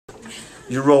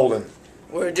You're rolling.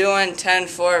 We're doing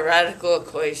 10-4 radical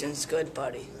equations. Good,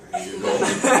 buddy.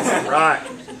 Right.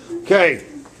 Okay.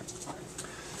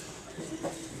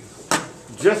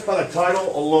 Just by the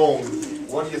title alone,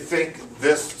 what do you think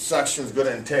this section is going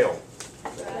to entail?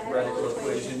 Radical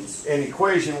equations. An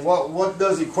equation. What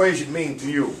does equation mean to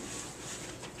you?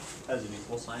 Has an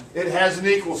equal sign. It has an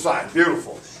equal sign.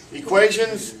 Beautiful.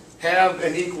 Equations have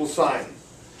an equal sign.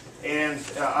 And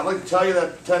I'd like to tell you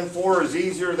that 10-4 is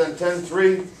easier than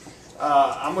 10-3.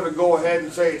 I'm going to go ahead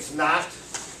and say it's not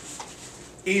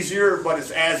easier, but it's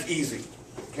as easy.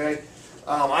 Okay?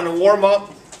 On the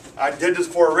warm-up, I did this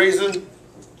for a reason.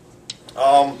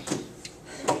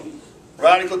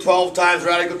 Radical 12 times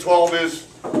radical 12 is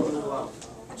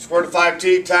square root of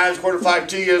 5t times square root of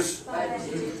 5t is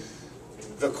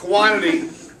the quantity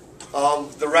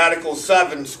of the radical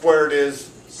 7 squared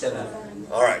is 7.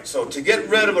 all right, so to get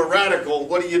rid of a radical,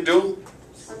 what do?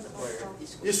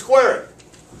 You square it.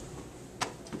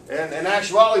 And in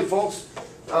actuality, folks,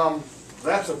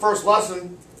 that's the first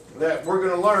lesson that we're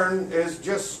going to learn is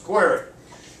just square it.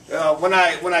 When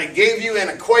I gave you an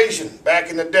equation back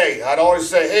in the day, I'd always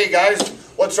say, hey guys,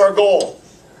 what's our goal?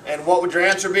 And what would your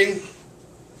answer be?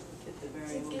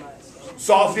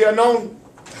 Solve the unknown.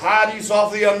 How do you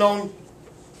solve the unknown?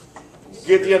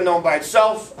 Get the unknown by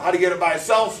itself. How to get it by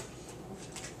itself?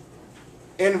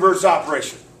 Inverse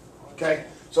operation. Okay,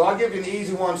 so I'll give you an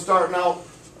easy one starting out.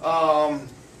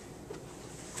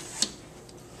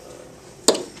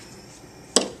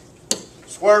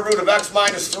 Square root of x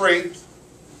minus 3.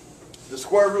 The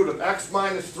square root of x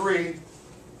minus 3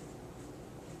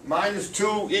 minus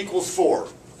 2 equals 4.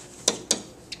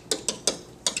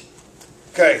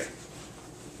 Okay,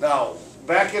 now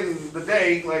back in the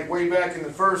day, like way back in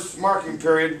the first marking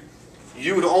period,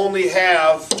 you would only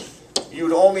have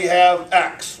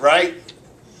x, right?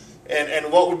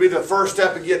 And what would be the first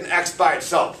step in getting x by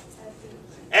itself?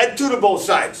 Add 2 to both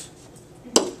sides.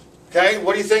 Okay,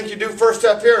 what do you think you do first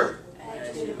step here?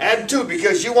 Add 2,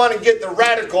 because you want to get the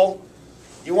radical.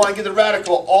 You want to get the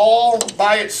radical all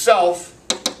by itself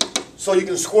so you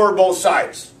can square both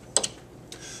sides.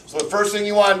 So the first thing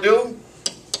you want to do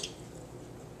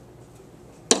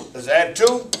is add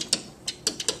 2.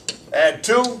 Add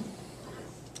 2.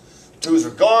 2's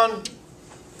are gone.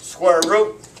 Square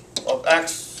root of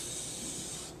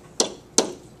x.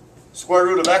 Square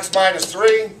root of x minus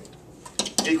 3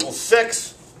 equals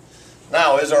 6.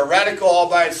 Now, is our radical all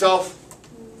by itself?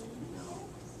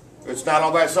 It's not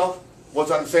all by itself?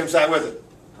 What's on the same side with it?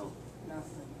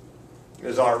 Nothing.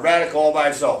 Is our radical all by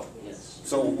itself? Yes.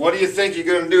 So what do you think you're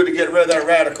going to do to get rid of that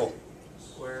radical?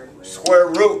 Square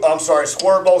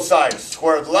both sides.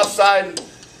 Square the left side,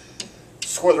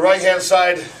 square the right hand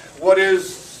side. What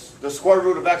is the square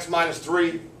root of x minus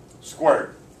 3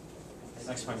 squared?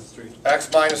 X minus 3. X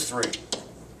minus 3.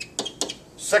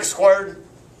 6 squared?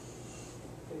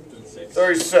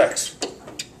 36.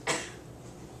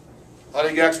 How do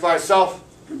you get x by itself?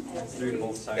 3 to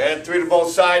both sides. Add 3 to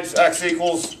both sides. X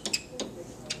equals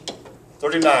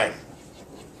 39.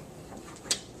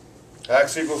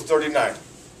 X equals 39.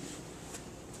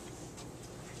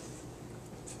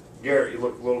 Garrett, you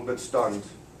look a little bit stunned.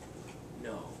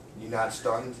 No. You not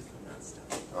stunned? I'm not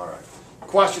stuck. All right.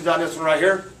 Questions on this one right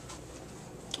here?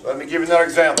 Let me give you another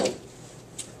example.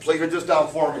 Please write this down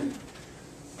for me.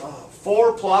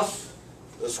 4 plus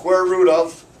the square root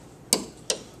of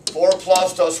 4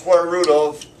 plus the square root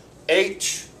of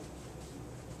h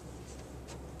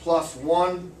plus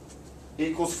 1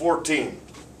 equals 14.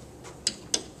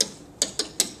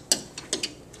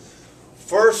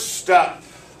 First step,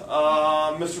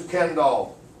 Mr.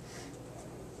 Kendall.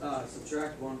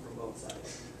 Subtract 1 from both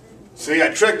sides. See, I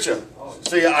tricked you.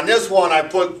 See, on this one, I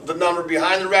put the number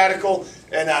behind the radical,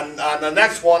 and on the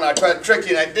next one, I tried to trick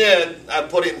you, and I did. I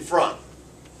put it in front.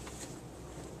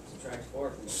 Subtract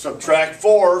 4 from both sides. Subtract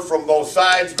 4 from both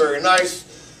sides. Very nice.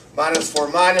 Minus 4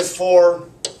 minus 4.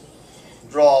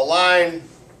 Draw a line.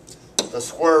 The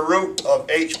square root of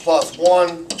h plus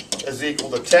 1 is equal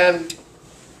to 10.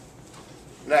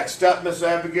 Next step, Miss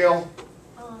Abigail.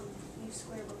 You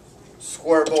square both sides.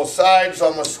 Square both sides. So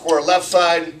I'm going to square left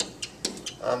side.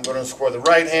 I'm going to square the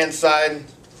right hand side.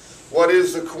 What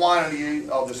is the quantity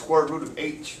of the square root of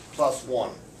h plus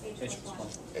 1? H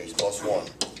plus 1. H plus 1.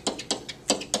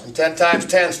 And 10 times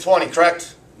 10 is 20,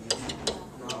 correct?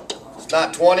 It's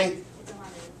not 20.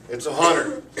 It's 100. It's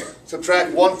 100.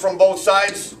 Subtract 1 from both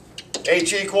sides.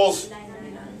 H equals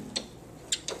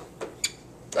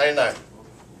 99.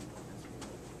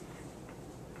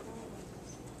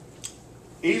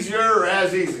 Easier or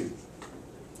as easy?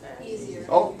 Easier.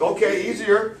 Oh, okay,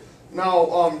 easier.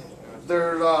 Now,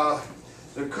 there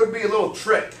could be a little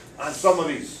trick on some of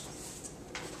these.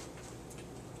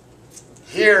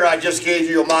 Here I just gave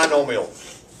you a monomial.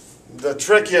 The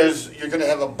trick is you're going to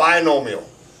have a binomial.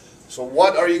 So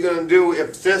what are you going to do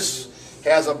if this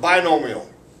has a binomial?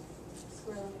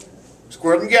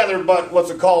 Square them together, but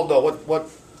what's it called though? What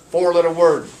four-letter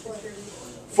word?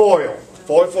 FOIL.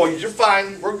 FOIL. You're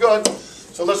fine. We're good.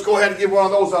 So let's go ahead and get one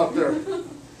of those out there.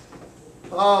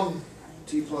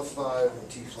 T plus 5 and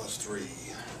T plus 3.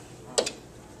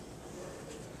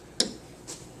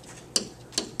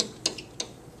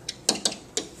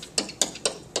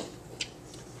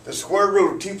 The square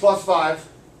root of T plus 5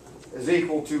 is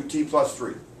equal to T plus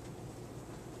 3.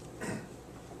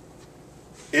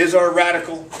 Is our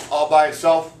radical all by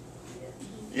itself?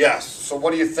 Yes. So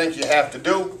what do you think you have to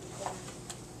do?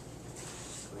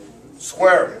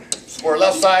 Square it. Square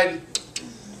left side,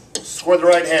 square the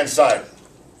right hand side.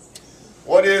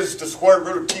 What is the square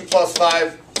root of T plus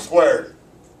 5 squared?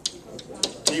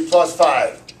 T plus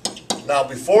 5. Now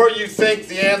before you think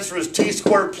the answer is T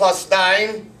squared plus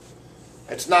 9,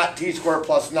 it's not T squared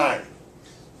plus 9.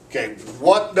 Okay,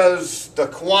 what does the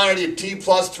quantity of T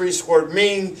plus 3 squared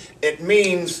mean? It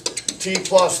means T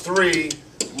plus 3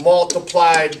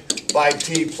 multiplied by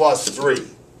T plus 3.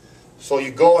 So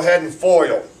you go ahead and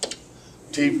FOIL.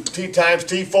 T times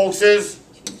T, folks, is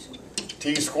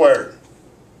T squared.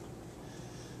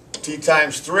 T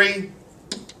times 3,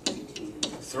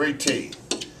 3T.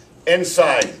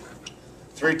 Inside,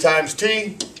 3 times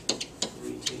T,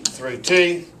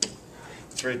 3T.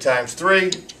 3 times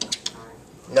 3,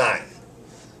 9.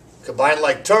 Combine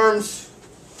like terms.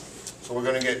 So we're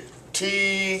going to get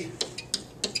T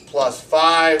plus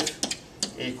 5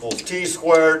 equals T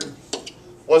squared.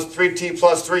 What's 3T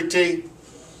plus 3T?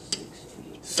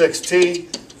 6T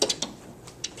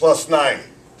plus 9.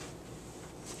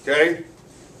 Okay?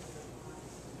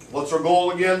 What's our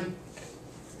goal again?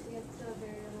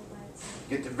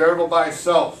 Get the variable by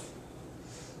itself.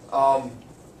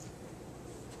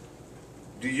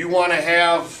 Do you want to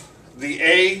have the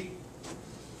A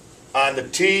on the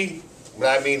T? When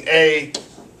I mean A,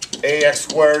 AX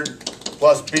squared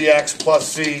plus BX plus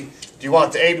C. Do you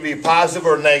want the A to be positive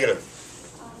or negative?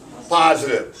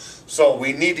 Positive. So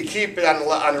we need to keep it on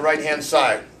the right hand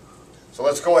side. So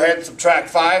let's go ahead and subtract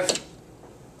 5.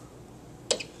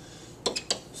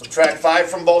 Subtract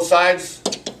 5 from both sides.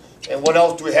 And what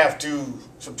else do we have to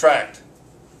subtract?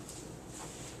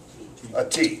 A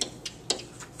T.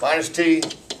 Minus T,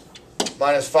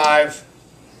 minus 5.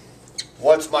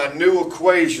 What's my new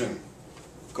equation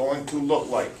going to look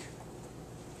like?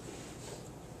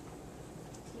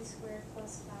 T squared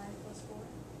plus 5 plus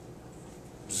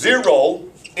 4. 0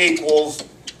 equals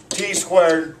T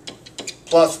squared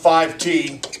plus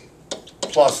 5T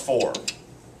plus 4.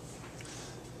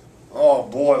 Oh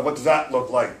boy, what does that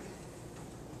look like?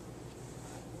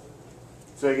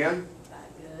 Say again?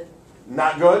 Not good.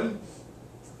 Not good?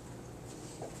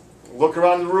 Look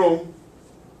around the room.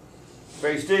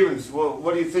 Faye Stevens, well,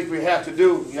 what do you think we have to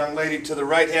do, young lady, to the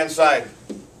right-hand side?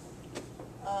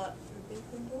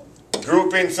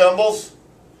 Grouping symbols.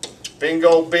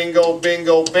 Bingo, bingo,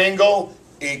 bingo, bingo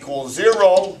equals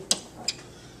 0.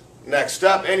 Next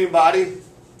step, anybody?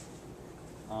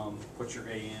 Put your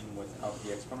A in without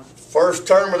the exponent. First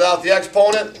term without the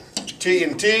exponent, T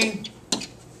and T.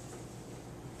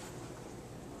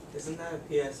 Isn't that a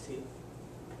PST?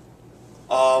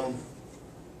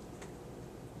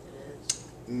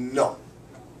 No.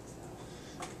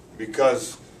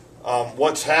 Because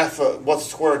what's the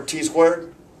square of T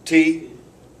squared? T.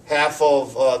 Half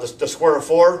of the square of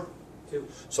 4. 2.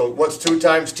 So what's 2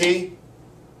 times T?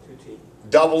 2T.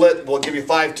 Double it, we'll give you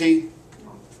 5T.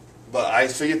 But I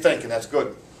see you thinking, that's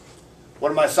good.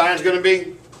 What are my signs going to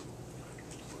be?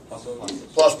 Plus plus.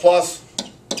 Plus, plus.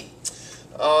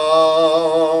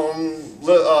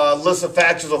 List of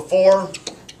factors of 4.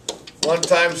 1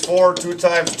 times 4, 2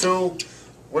 times 2.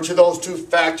 Which of those two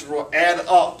factors will add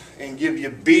up and give you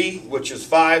B, which is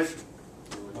 5?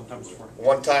 1 times 4.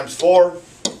 1 times 4.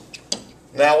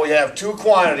 Now we have two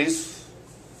quantities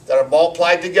that are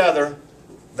multiplied together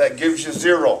that gives you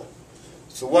 0.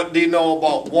 So what do you know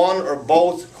about one or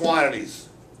both quantities?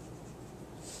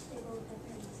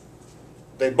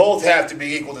 They both have to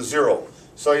be equal to 0.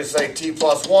 So you say T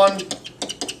plus 1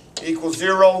 equals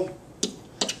 0.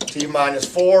 T minus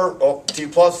 4, oh, T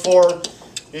plus 4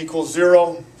 equals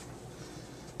 0.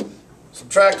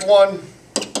 Subtract 1.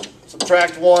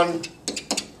 Subtract 1.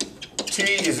 T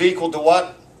is equal to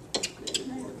what?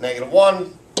 Negative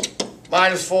 1.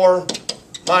 Minus 4.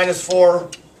 Minus 4.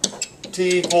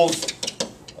 T equals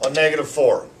a negative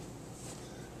 4.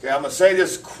 Okay, I'm going to say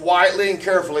this quietly and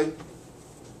carefully.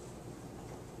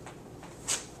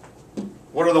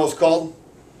 What are those called?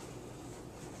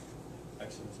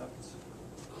 X-intercepts.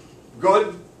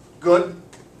 Good, good.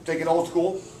 Take it old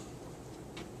school.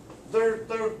 They're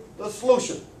the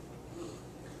solution.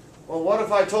 Well, what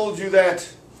if I told you that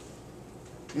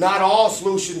not all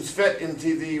solutions fit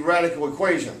into the radical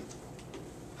equation?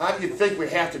 How do you think we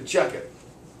have to check it?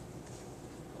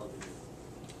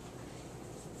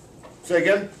 Say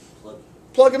again?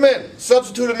 Plug them in.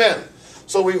 Substitute them in.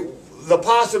 So the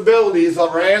possibilities of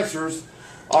our answers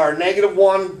are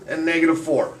 -1 and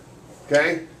 -4.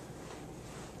 Okay?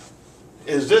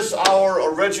 Is this our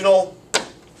original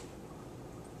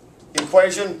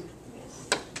equation?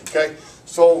 Okay?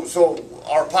 So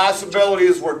our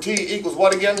possibilities were t equals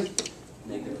what again?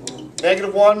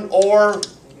 -1 or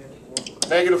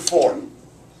 -4.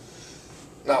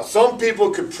 Now, some people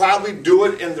could probably do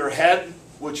it in their head,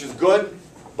 which is good,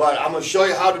 but I'm going to show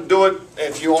you how to do it.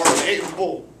 If you aren't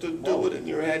able to do it in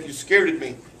your head, you scared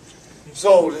me.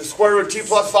 So, the square root of t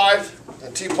plus 5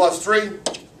 and t plus 3.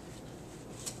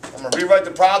 I'm going to rewrite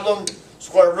the problem.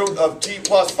 Square root of t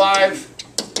plus 5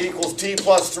 equals t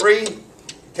plus 3.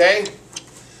 Okay?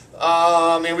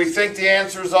 And we think the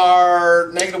answers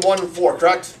are -1 and 4,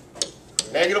 correct?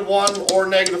 -1 or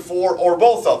 -4 or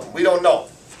both of them. We don't know.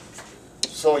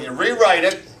 So you rewrite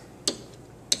it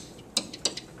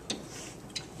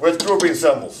with grouping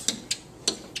symbols.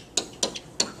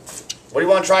 What do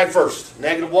you want to try first?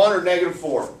 -1 or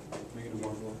 -4?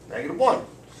 -1. -1.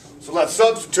 So let's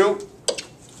substitute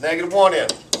 -1 in.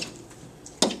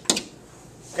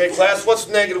 Okay, class, what's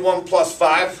 -1 plus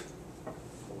 5?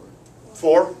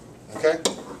 4. Okay.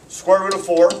 Square root of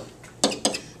 4.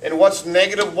 And what's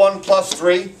 -1 plus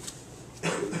 3?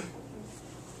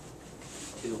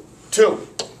 2.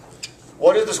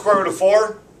 What is the square root of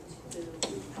 4?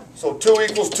 So 2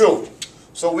 equals 2.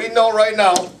 So we know right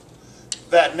now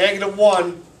that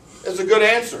 -1 is a good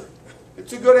answer.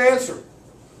 It's a good answer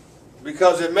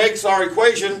because it makes our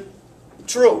equation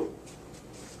true.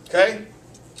 Okay?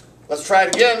 Let's try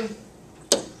it again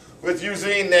with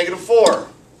using -4.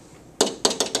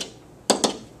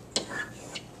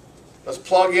 Let's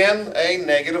plug in a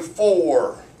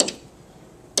 -4.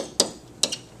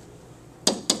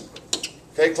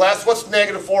 Okay, class, what's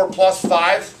 -4 plus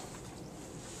 5?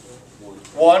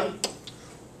 1.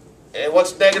 And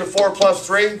what's -4 plus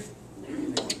 3?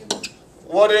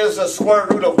 What is the square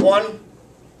root of 1?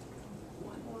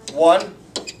 1.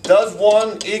 Does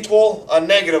 1 equal a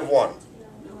 -1?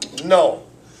 No.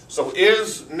 So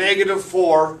is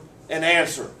 -4 an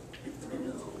answer?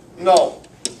 No.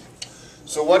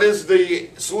 So what is the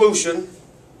solution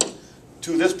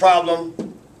to this problem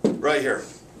right here?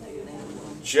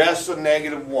 Just a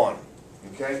 -1.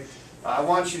 Okay? I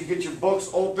want you to get your books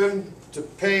open to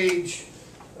page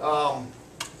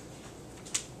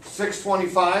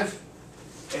 625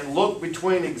 and look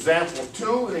between example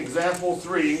 2 and example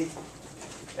 3,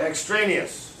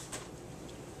 extraneous.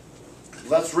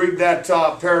 Let's read that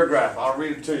paragraph. I'll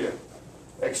read it to you.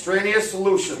 Extraneous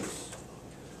solutions.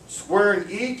 Squaring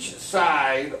each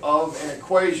side of an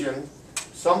equation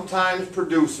sometimes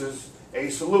produces a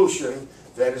solution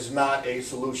that is not a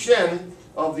solution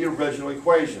of the original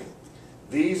equation.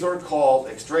 These are called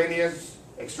extraneous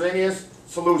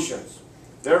solutions.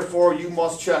 Therefore, you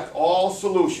must check all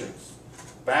solutions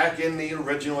back in the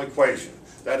original equation.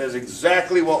 That is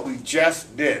exactly what we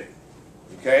just did.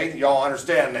 Okay, y'all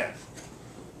understand that?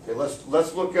 Okay,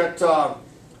 let's look at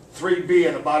 3b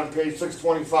on the bottom of page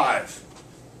 625.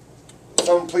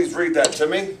 Someone please read that to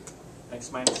me.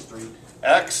 X minus 3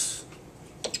 X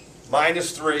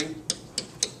minus 3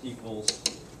 equals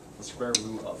the square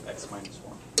root of x minus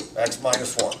 1. X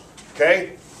minus 1.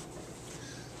 Okay?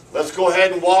 Let's go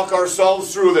ahead and walk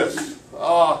ourselves through this.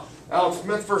 Alex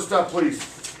Smith, first up, please.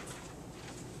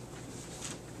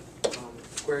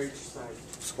 Square each side.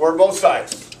 Square both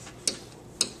sides.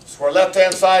 Square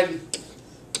left-hand side.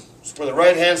 Square the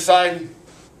right-hand side.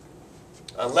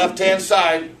 On left-hand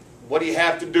side, what do you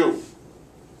have to do?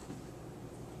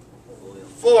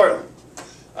 FOIL.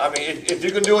 I mean, if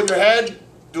you can do it in your head,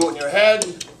 do it in your head.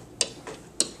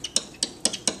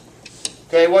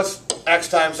 Okay, what's x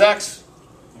times x?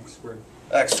 X squared.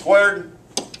 X squared.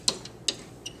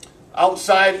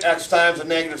 Outside, x times a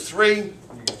 -3.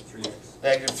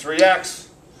 Negative 3x.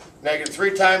 -3x.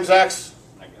 -3 times x.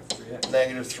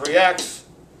 Negative 3x. -3x.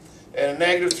 And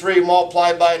a -3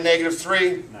 multiplied by a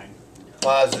 -3. 9.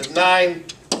 Positive 9.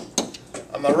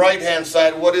 On the right-hand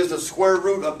side, what is the square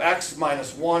root of x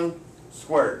minus 1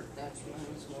 squared?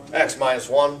 X minus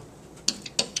 1.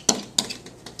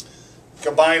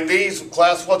 Combine these,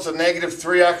 class, what's a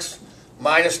 -3x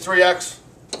minus 3x?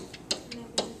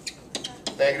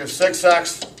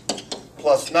 -6x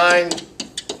plus 9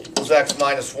 equals x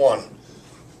minus 1.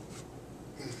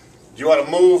 Do you want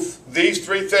to move these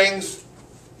three things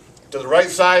to the right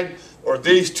side or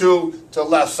these two to the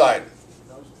left side?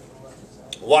 Those to the left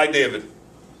side. Why, David?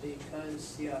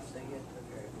 Because you have to get the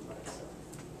variable by itself.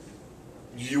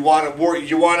 You want to work.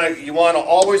 You want to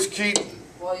always keep.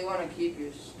 Well, you want to keep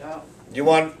your stuff. You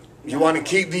want to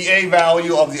keep the a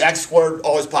value of the x squared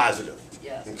always positive.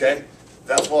 Yes. Okay,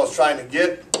 that's what I was trying to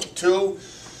get to.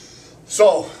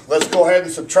 So let's go ahead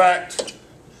and subtract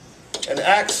an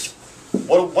x.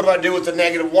 What do I do with the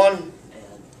negative 1?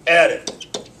 And Add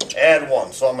it. Add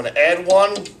 1. So I'm going to add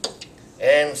 1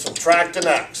 and subtract an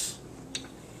x.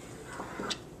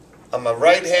 On the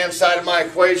right hand side of my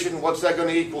equation, what's that going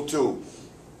to equal to?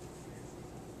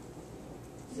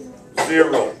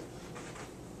 0.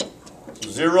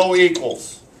 0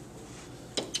 equals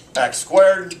x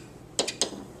squared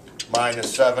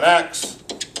minus 7x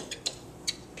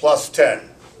plus 10.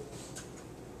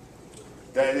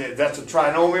 That's a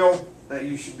trinomial that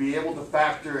you should be able to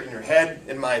factor in your head,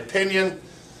 in my opinion.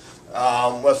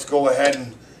 Let's go ahead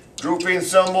and grouping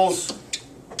symbols.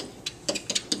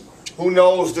 Who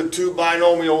knows the two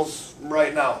binomials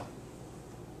right now?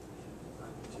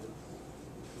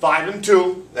 5 and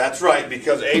 2, that's right,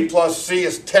 because a plus c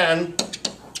is 10.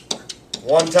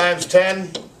 1 times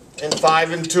 10 and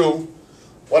 5 and 2.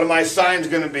 What are my signs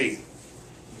going to be?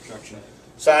 Subtraction.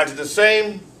 Signs are the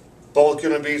same. Both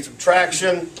going to be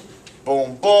subtraction.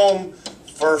 Boom, boom.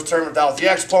 First term without the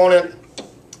exponent.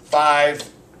 5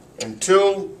 and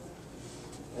 2.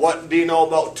 What do you know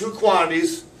about two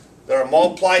quantities that are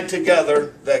multiplied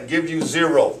together that give you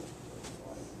 0?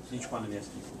 So each quantity has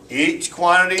to equal. Each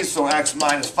quantity, so x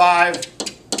minus 5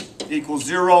 equals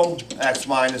 0. X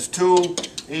minus 2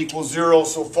 equals 0.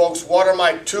 So folks, what are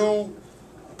my two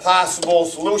possible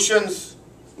solutions?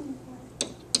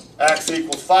 X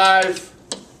equals 5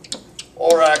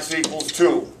 or x equals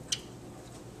 2.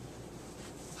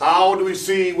 How do we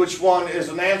see which one is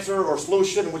an answer or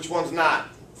solution and which one's not?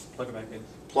 Plug it back in.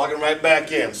 Plug it right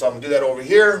back in. So I'm going to do that over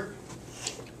here.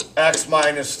 X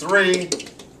minus 3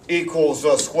 equals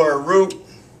the square root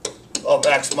of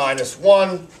x minus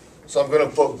 1. So I'm going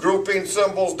to put grouping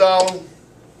symbols down.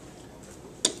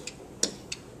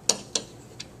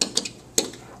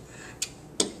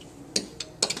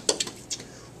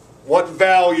 What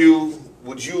value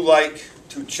would you like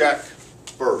to check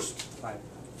first? 5.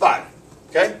 5.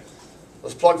 Okay?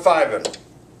 Let's plug 5 in.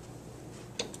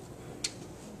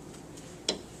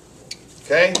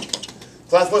 Okay?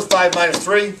 Class, what's 5 minus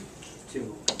 3?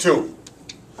 2. 2.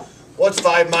 What's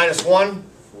 5 minus 1?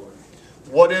 4.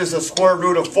 What is the square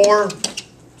root of 4?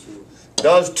 2.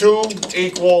 Does 2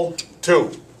 equal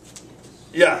 2?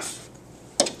 Yes.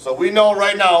 So we know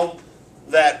right now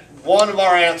that one of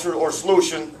our answer or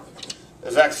solution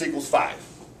is x equals 5.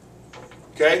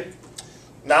 Okay?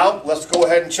 Now, let's go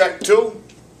ahead and check 2.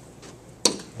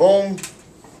 Boom.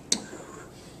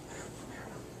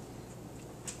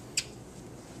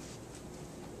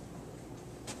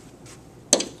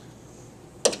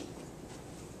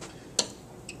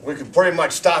 We could pretty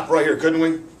much stop right here, couldn't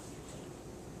we?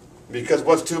 Because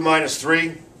what's 2 minus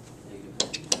 3?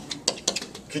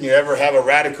 Can you ever have a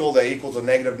radical that equals a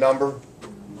negative number?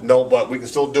 No, but we can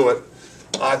still do it.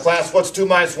 Class, what's 2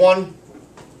 minus 1?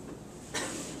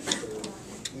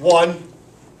 1.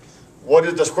 What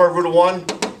is the square root of 1?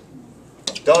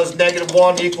 Does negative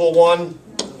 1 equal 1?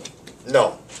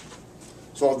 No.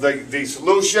 So the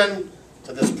solution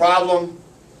to this problem,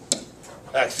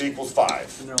 x equals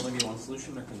 5. Can there only be one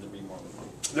solution, or can there be more than one?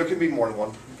 There can be more than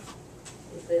one.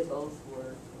 If they both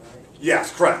work, right?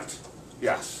 Yes, correct.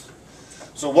 Yes.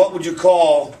 So what would you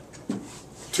call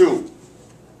 2?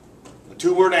 A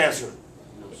two-word answer.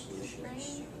 No solution.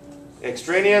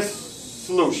 Extraneous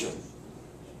solution.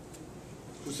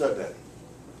 Who said that?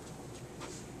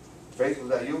 Faith, was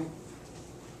that you?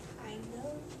 I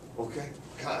know. Okay.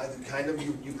 Kind of.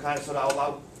 You kind of said out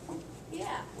loud.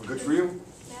 Yeah. Well, good for you.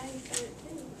 Maddie said it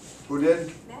too. Who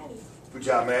did? Maddie. Good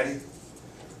job, Maddie.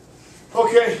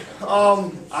 Okay.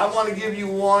 I want to give you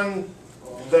one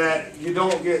that you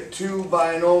don't get two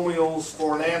binomials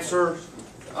for an answer.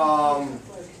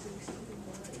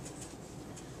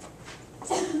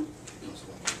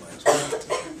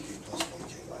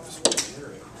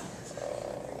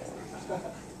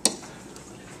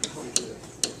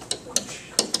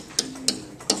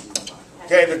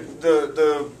 Okay,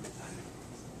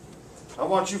 I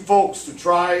want you folks to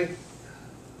try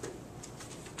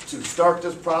to start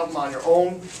this problem on your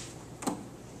own.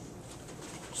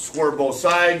 Square both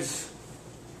sides.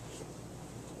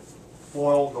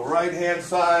 FOIL the right hand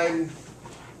side.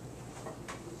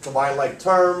 Combine like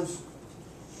terms.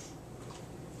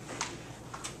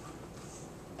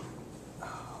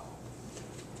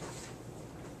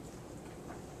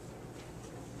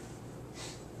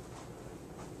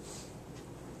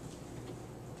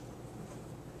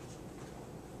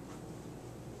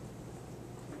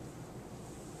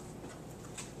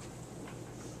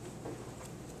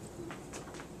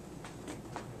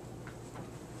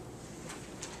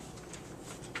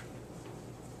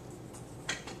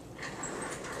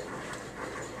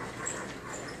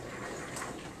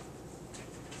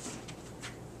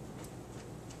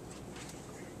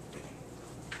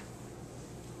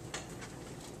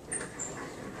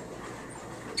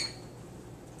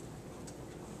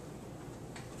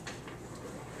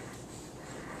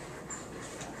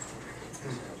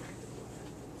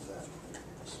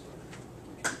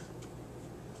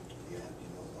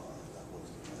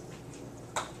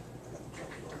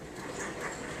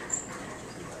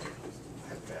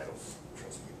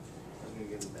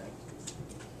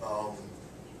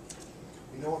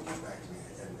 You know what, get back to me,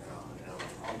 and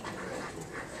I'll do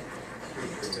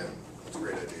that. That's a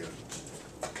great idea.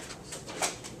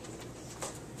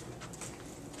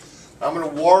 I'm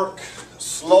gonna work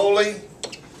slowly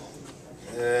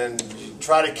and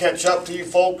try to catch up to you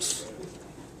folks.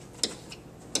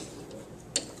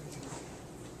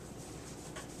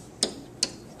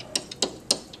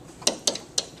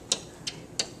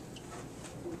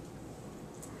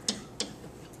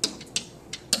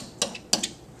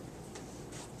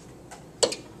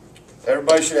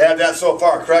 Everybody should have that so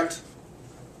far, correct?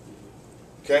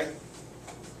 Okay.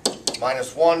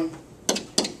 Minus 1,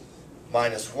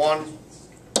 minus 1,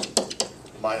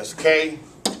 minus k,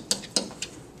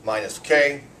 minus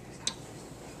k,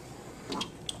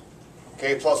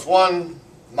 k plus 1,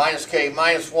 minus k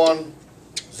minus 1,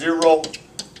 0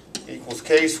 equals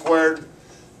k squared.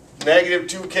 Negative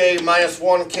 2k minus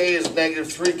 1k is negative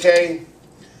 3k.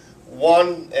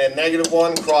 1 and negative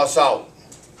 1 cross out.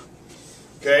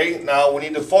 Okay, now we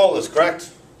need to follow this,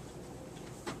 correct?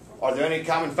 Are there any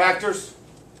common factors?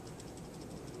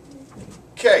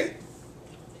 K.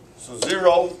 So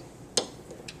 0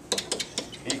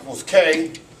 equals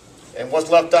k, and what's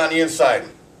left on the inside?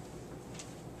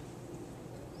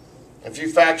 If you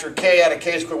factor k out of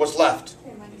k squared, what's left?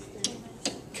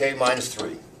 K minus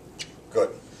 3.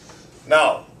 Good.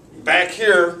 Now, back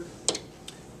here,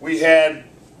 we had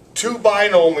two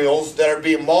binomials that are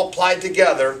being multiplied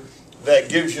together that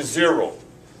gives you 0.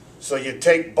 So you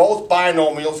take both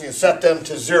binomials and you set them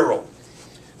to 0.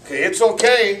 Okay, it's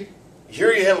okay.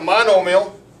 Here you have a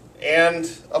monomial and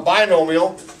a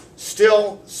binomial.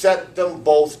 Still set them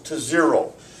both to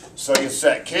 0. So you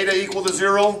set k to equal to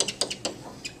 0.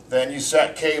 Then you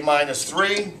set k minus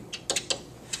 3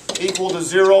 equal to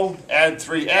 0. Add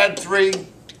 3,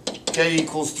 k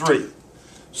equals 3.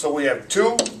 So we have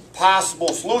two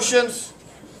possible solutions,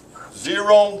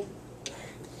 0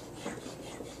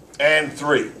 and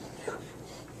 3.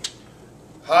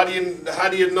 How do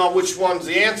you know which one's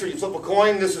the answer? You flip a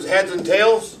coin. This is heads and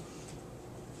tails.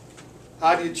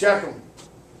 How do you check them?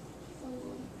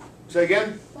 Say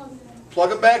again? Plug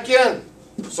them back in.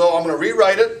 So I'm going to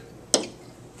rewrite it.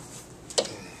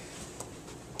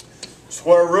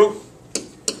 Square root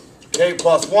k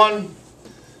plus 1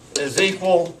 is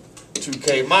equal to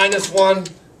k minus 1.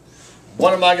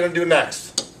 What am I going to do next?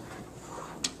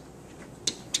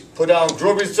 Put down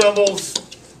grouping symbols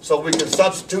so we can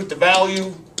substitute the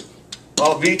value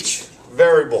of each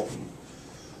variable.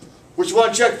 Which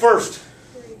one check first?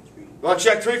 You want to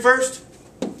check 3 first?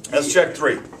 Let's check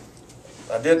 3.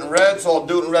 I did it in red, so I'll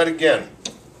do it in red again.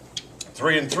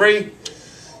 3 and 3.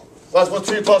 What's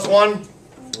 3 plus 1?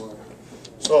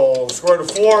 So square root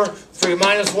of 4. 3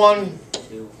 minus 1.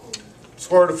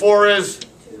 Square root of 4 is?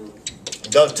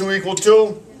 Does 2 equal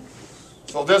 2?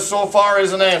 So this so far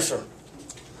is an answer.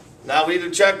 Now we need to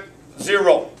check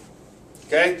 0.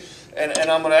 Okay? And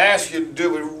I'm going to ask you, do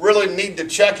we really need to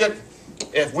check it?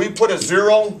 If we put a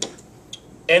 0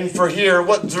 in for here,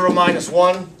 what 0 minus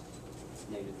 1?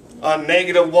 A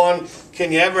negative 1.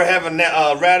 Can you ever have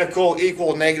a radical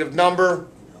equal negative number?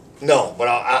 No, but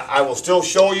I will still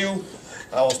show you.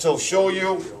 I will still show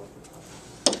you.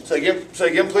 Say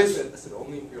again, please. I said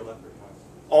only if you're a leprechaun.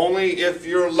 Only if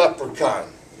you're a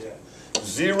leprechaun. Yeah.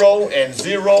 0 and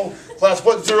 0. Plus,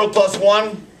 what's 0 plus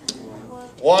 1?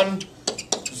 1.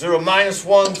 0 minus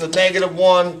 1 is a negative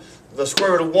 1. The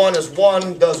square root of 1 is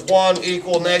 1. Does 1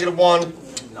 equal negative 1?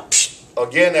 No.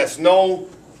 Again, that's no.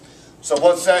 So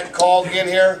what's that called again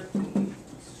here?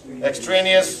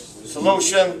 Extraneous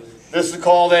solution. This is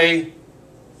called a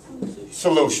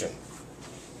solution.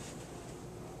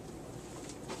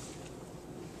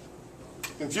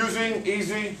 Confusing,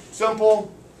 easy,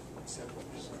 simple?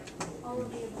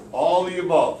 All of the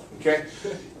above. Okay?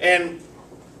 And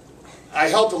I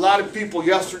helped a lot of people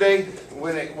yesterday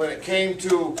when it came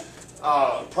to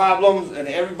problems, and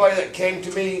everybody that came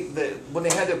to me, when they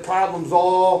had their problems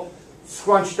all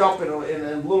scrunched up in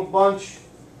a little bunch,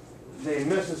 they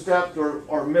missed a step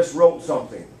or miswrote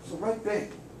something. So write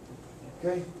big.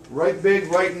 Okay? Write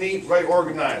big, write neat, write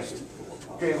organized.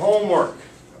 Okay, homework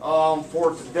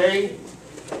for today.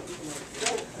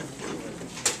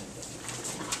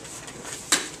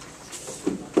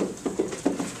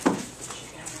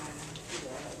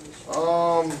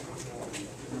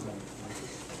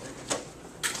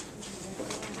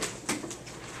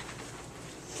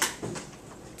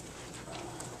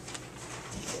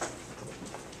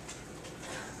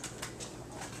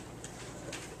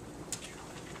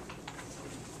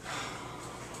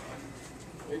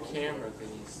 Your camera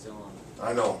thingy's still on.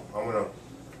 I know. I'm gonna.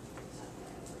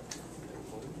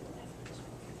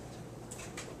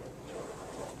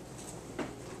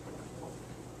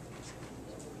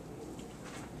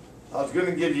 I was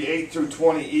gonna give you 8 through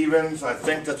 20 evens. I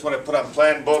think that's what I put on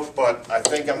plan book, but I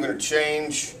think I'm gonna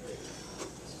change.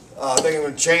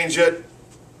 It.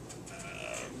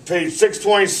 Page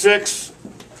 626.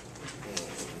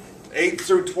 8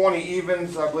 through 20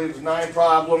 evens. I believe there's 9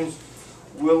 problems.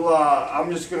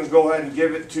 I'm just gonna go ahead and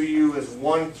give it to you as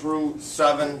 1 through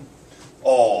 7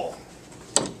 all.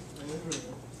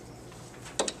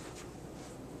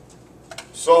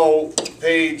 So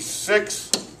page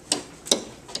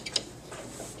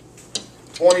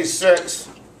 626,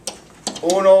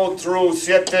 1 through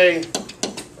 7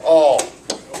 all.